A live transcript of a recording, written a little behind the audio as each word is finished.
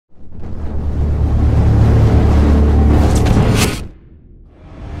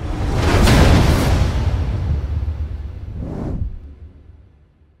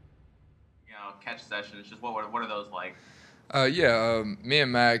sessions. Just what are those like? Me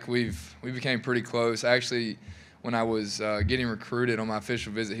and Mac, we became pretty close. Actually, when I was getting recruited on my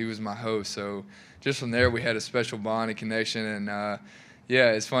official visit, he was my host. So just from there, we had a special bond and connection. And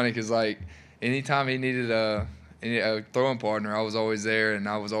it's funny because like anytime he needed a throwing partner, I was always there, and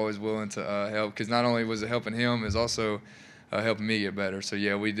I was always willing to help. Because not only was it helping him, it was also helping me get better. So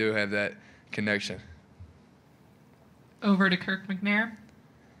yeah, we do have that connection. Over to Kirk McNair.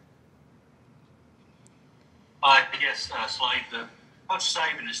 Slade, Coach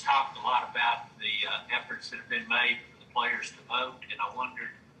Saban has talked a lot about the efforts that have been made for the players to vote, and I wondered,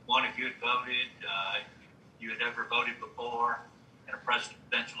 one, if you had voted, you had ever voted before in a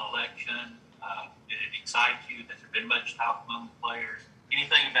presidential election. Did it excite you? Has there been much talk among the players?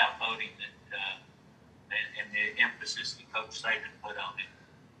 Anything about voting and the emphasis that Coach Saban put on it?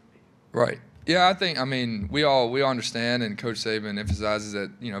 Right. Yeah, I mean, we all understand, and Coach Saban emphasizes that,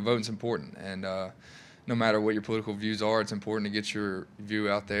 voting's important, and no matter what your political views are, it's important to get your view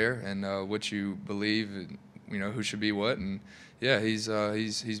out there and what you believe, and, who should be what. And yeah, he's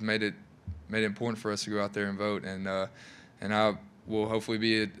made it important for us to go out there and vote, and I will hopefully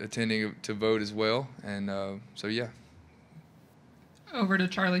be attending to vote as well. And so yeah. Over to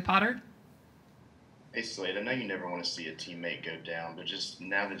Charlie Potter. Hey Slade, I know you never want to see a teammate go down, but just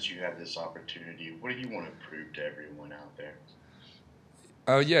now that you have this opportunity, what do you want to prove to everyone out there?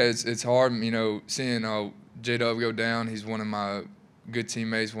 It's hard, seeing J-Dub go down. He's one of my good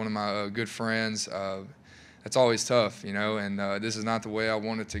teammates, one of my good friends. That's always tough, and this is not the way I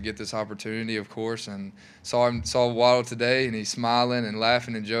wanted to get this opportunity, of course. And saw Waddle today, and he's smiling and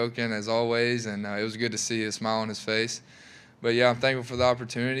laughing and joking as always, and it was good to see a smile on his face. But yeah, I'm thankful for the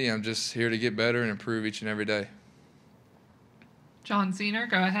opportunity. I'm just here to get better and improve each and every day. John Zener,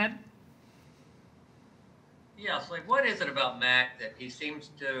 go ahead. Yeah, so what is it about Mac that he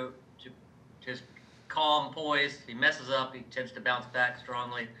seems to just calm, poised? He messes up, he tends to bounce back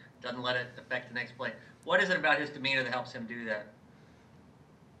strongly, doesn't let it affect the next play. What is it about his demeanor that helps him do that?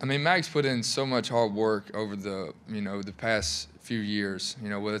 I mean, Mac's put in so much hard work over the past few years,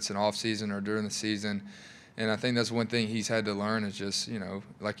 whether it's an off season or during the season. And I think that's one thing he's had to learn is just,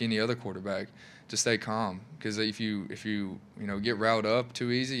 like any other quarterback, to stay calm. Because if you get riled up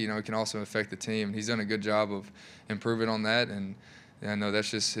too easy, it can also affect the team. And he's done a good job of improving on that. And I know that's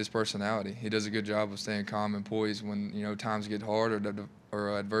just his personality. He does a good job of staying calm and poised when, times get hard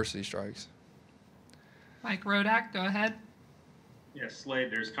or adversity strikes. Mike Rodak, go ahead. Yeah,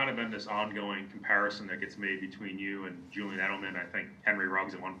 Slade, there's kind of been this ongoing comparison that gets made between you and Julian Edelman. I think Henry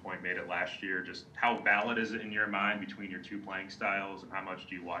Ruggs at one point made it last year. Just how valid is it in your mind between your two playing styles, and how much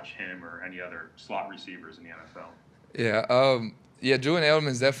do you watch him or any other slot receivers in the NFL? Julian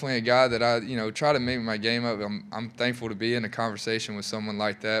Edelman's definitely a guy that I, try to make my game up. I'm thankful to be in a conversation with someone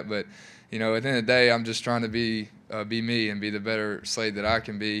like that, but, at the end of the day, I'm just trying to be me and be the better Slade that I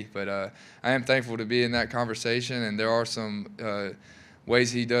can be. But I am thankful to be in that conversation, and there are some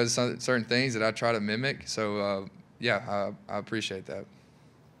ways he does certain things that I try to mimic. So, I appreciate that.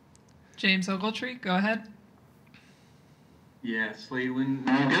 James Ogletree, go ahead. Yeah, Slade, when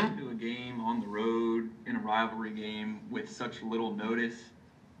you go to a game on the road, in a rivalry game with such little notice,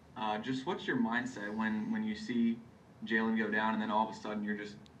 just what's your mindset when you see Jaylen go down and then all of a sudden you're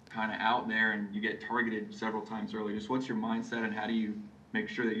just kind of out there and you get targeted several times early? Just what's your mindset, and how do you make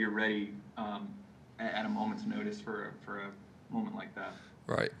sure that you're ready at a moment's notice for a moment like that?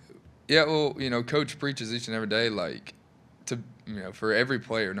 Right. Yeah, well, Coach preaches each and every day, for every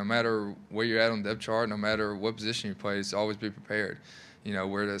player, no matter where you're at on the depth chart, no matter what position you play, is always be prepared.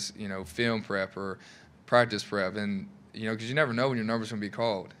 Where it's, film prep or practice prep. And, because you never know when your number's going to be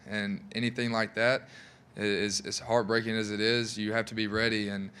called. And anything like that, as heartbreaking as it is, you have to be ready.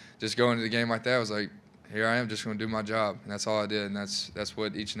 And just going into the game like that, I was like, here I am, just going to do my job. And that's all I did. And that's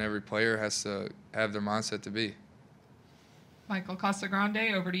what each and every player has to have their mindset to be. Michael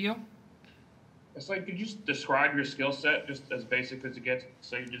Casagrande, over to you. It's like, could you describe your skill set just as basic as it gets?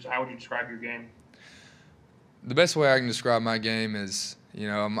 So just how would you describe your game? The best way I can describe my game is,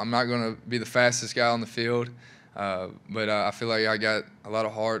 I'm not going to be the fastest guy on the field, but I feel like I got a lot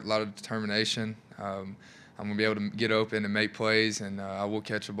of heart, a lot of determination. I'm going to be able to get open and make plays, and I will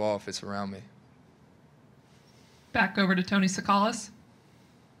catch a ball if it's around me. Back over to Tony Sakalas.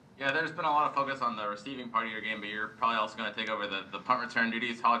 Yeah, there's been a lot of focus on the receiving part of your game, but you're probably also going to take over the punt return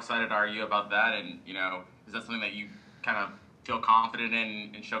duties. How excited are you about that? And, is that something that you kind of feel confident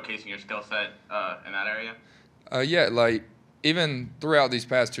in showcasing your skill set in that area? Even throughout these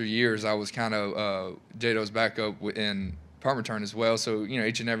past 2 years, I was kind of J-Do's backup in punt return as well. So,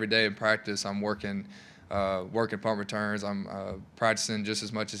 each and every day in practice, I'm working punt returns. I'm practicing just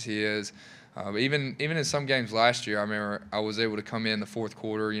as much as he is. But even in some games last year, I remember I was able to come in the fourth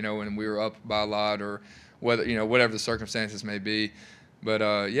quarter, you know, when we were up by a lot, or whatever the circumstances may be.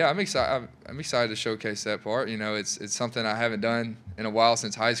 But yeah, I'm excited. I'm excited to showcase that part. You know, it's something I haven't done in a while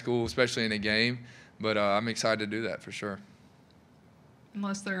since high school, especially in a game. But I'm excited to do that for sure.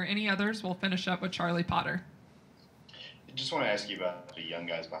 Unless there are any others, we'll finish up with Charlie Potter. I just want to ask you about the young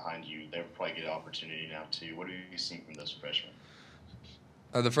guys behind you. They'll probably get an opportunity now too. What have you seen from those freshmen?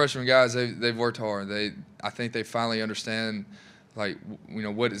 The freshman guys, they've worked hard. I think they finally understand, like, you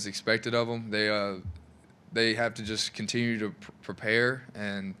know, what is expected of them. They have to just continue to prepare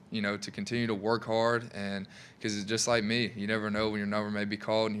and, you know, to continue to work hard. And because it's just like me, you never know when your number may be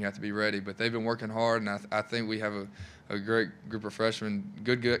called and you have to be ready. But they've been working hard, and I think we have a great group of freshmen,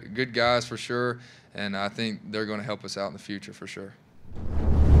 good guys for sure. And I think they're going to help us out in the future for sure.